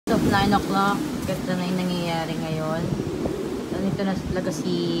of 9 o'clock. Ganda na yung nangyayari ngayon. Nandito na talaga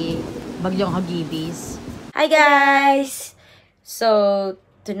si Bagyong Hagibis. Hi guys! So,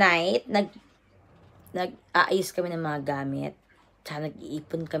 tonight, nag-aayos kami ng mga gamit. Tsaka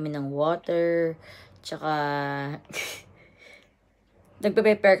nag-iipon kami ng water. Tsaka,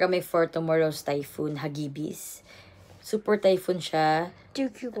 nagpe-prepare kami for tomorrow's Typhoon Hagibis. Super typhoon siya.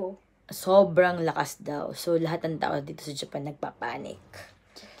 Sobrang lakas daw. So, lahat ng tao dito sa Japan nagpapanik.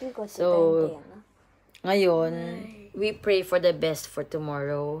 So, ngayon, we pray for the best for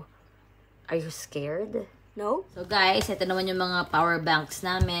tomorrow. Are you scared? No. So, guys, ito naman yung mga power banks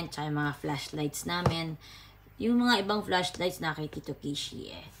namin, tsaka yung mga flashlights namin. Yung mga ibang flashlights na kay Tito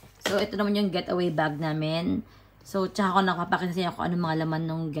Kishi eh. So, ito naman yung getaway bag namin. So, tsaka ako nakapakita sa inyo kung ano mga laman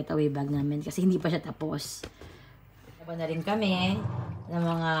ng getaway bag namin kasi hindi pa siya tapos. Taba na rin kami ng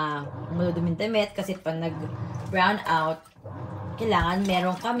mga maluduming damit kasi pag nag-brown out, kailangan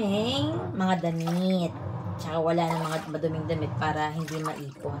meron kaming mga damit. Tsaka wala ng mga maduming damit para hindi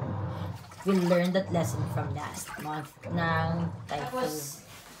maipon. We learned that lesson from last month ng typhoon. Tapos,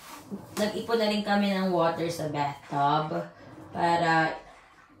 nag-ipon na rin kami ng water sa bathtub para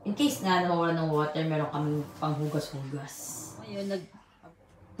in case nga nawawala ng water, meron kaming panghugas-hugas. Ngayon,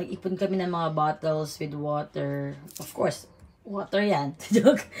 nag-ipon kami ng mga bottles with water. Of course, water yan.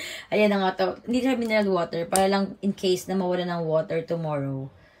 Ayan na nga to. Hindi kami nag-water para lang in case na mawala ng water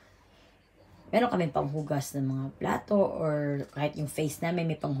tomorrow. Meron kami panghugas ng mga plato or kahit yung face namin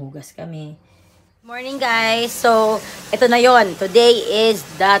may panghugas kami. Morning guys! So, ito na yon. Today is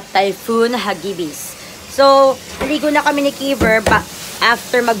the Typhoon Hagibis. So, naligo na kami ni Kiver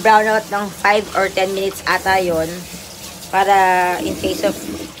after mag-brown out ng 5 or 10 minutes ata yon. Para in case of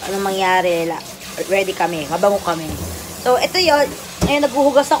anong mangyari, ready kami, mabango kami. So, ito yon. Ngayon,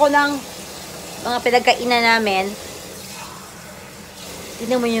 naghuhugas ako ng mga pinagkainan namin.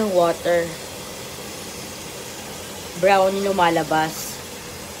 Tignan mo yung water. Brown yung lumalabas.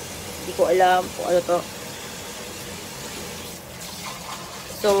 Hindi ko alam kung ano to.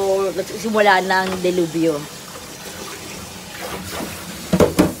 So, nagsimula na ang delubyo.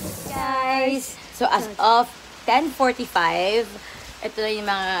 Guys! So, as of 10:45, ito na yung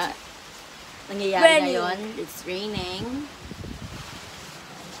mga nangyayari ngayon. It's raining.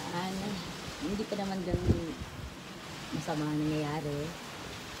 And, hindi pa naman ganun masama nangyayari.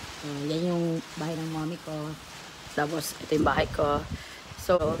 So, yan yung bahay ng mommy ko. Tapos, ito yung bahay ko.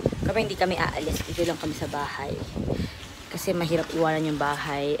 So, kapag hindi kami aalis, dito lang kami sa bahay. Kasi mahirap iwanan yung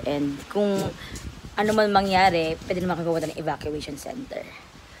bahay. And kung ano man mangyari, pwede naman kagawa ng evacuation center.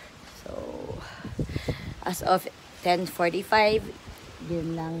 So, as of 10:45,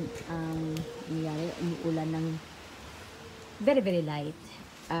 yun lang ang nangyari. Umuulan ng very, very light.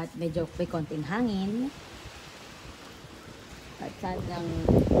 At medyo may konting hangin. At sadang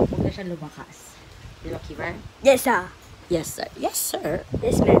huwag na siya lumakas. Di ba, Kiver? Yes, sir. Yes, sir. Yes, sir.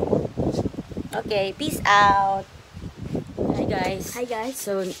 Yes, ma'am. Okay, peace out. Hi, guys. Hi, guys.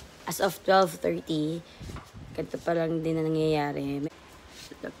 So, as of 12:30, ganito pa lang din na nangyayari.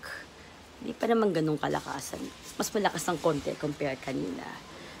 Look, hindi pa naman ganun kalakasan. Mas malakas ng konti compare kanina.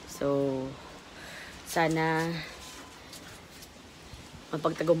 So, sana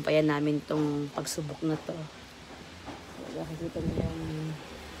mapagtagumpayan namin tong pagsubok na to. Nakikita niyo yung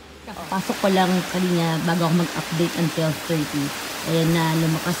pasok ko lang kanina bago ako mag-update until 12:30. Ayan na,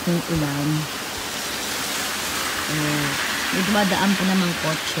 lumakas na yung ulan. May dumadaan pa namang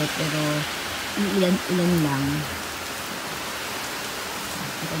kotse, pero ilan lang.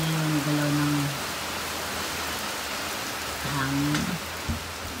 Ito na yung galaw ng hangin.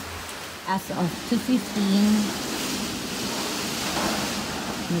 As of 2:15,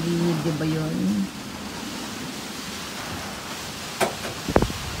 narinig di ba yun?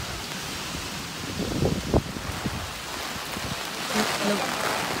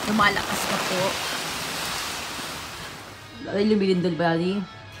 Lumalakas na po. Ay, lumilindol ba, Ali?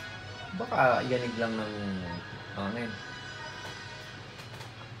 Baka yanig lang ng hangin.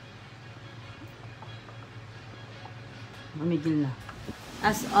 Mamigil na.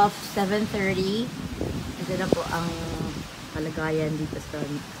 As of 7:30, ito na po ang kalagayan dito sa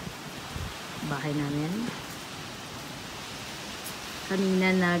bahay namin.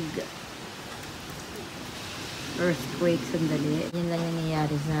 Kanina earthquake sandali. Yan lang yung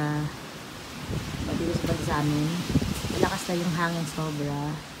nangyayari sa dito sa amin. Malakas na yung hangin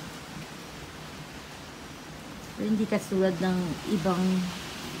sobra. Pero hindi katulad ng ibang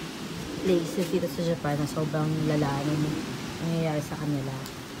places dito sa Japan na sobrang lala yung nangyayari sa kanila.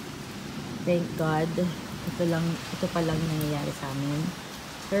 Thank God, ito pa lang nangyayari sa amin.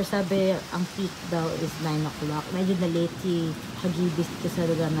 Pero sabi, ang peak daw is 9 o'clock. Medyo na late si Hagibis dito sa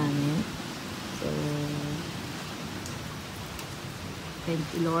lugar namin. So, thank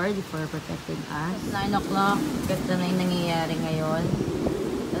you Lord for protecting us. 9 o'clock, ganda na yung nangyayari ngayon.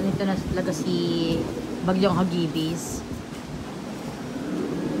 Nandito na talaga si Bagyong Hagibis.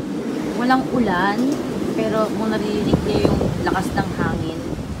 Walang ulan, pero kung naririnig niyo yung lakas ng hangin.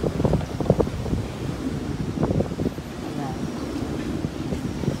 Ayan.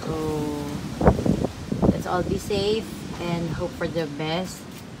 So, let's all be safe and hope for the best.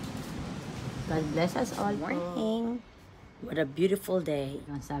 God bless us all. Morning. What a beautiful day.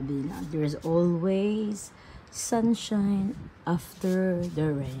 Sabi na, there's always sunshine after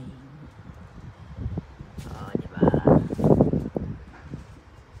the rain. Oh, diba?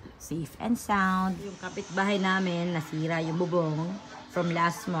 Safe and sound. Yung kapitbahay namin, nasira yung bubong from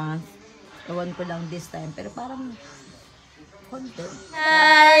last month. Ewan ko lang this time, pero parang konti.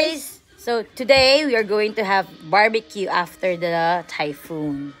 Nice! So, today, we are going to have barbecue after the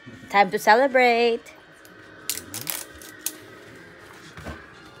typhoon. Time to celebrate!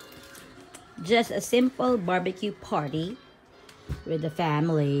 Just a simple barbecue party with the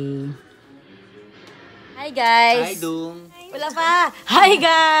family. Hi guys! Hi, Dung! Wala pa! Hi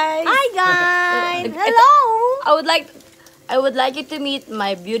guys! Hi guys! Hello! I would like you to meet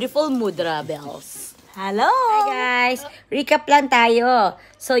my beautiful Mudra Bells. Hello! Hi guys! Recap lang tayo.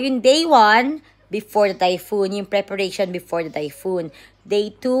 So yung day 1, before the typhoon, yung preparation before the typhoon. Day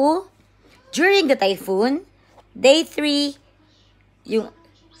 2, during the typhoon. Day 3, yung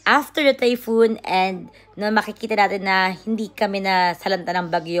after the typhoon, and na makikita natin na hindi kami na salanta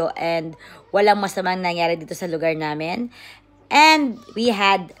ng bagyo and walang masamang nangyari dito sa lugar namin. And we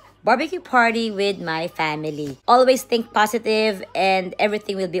had barbecue party with my family. Always think positive and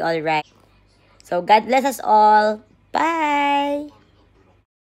everything will be alright. So God bless us all. Bye!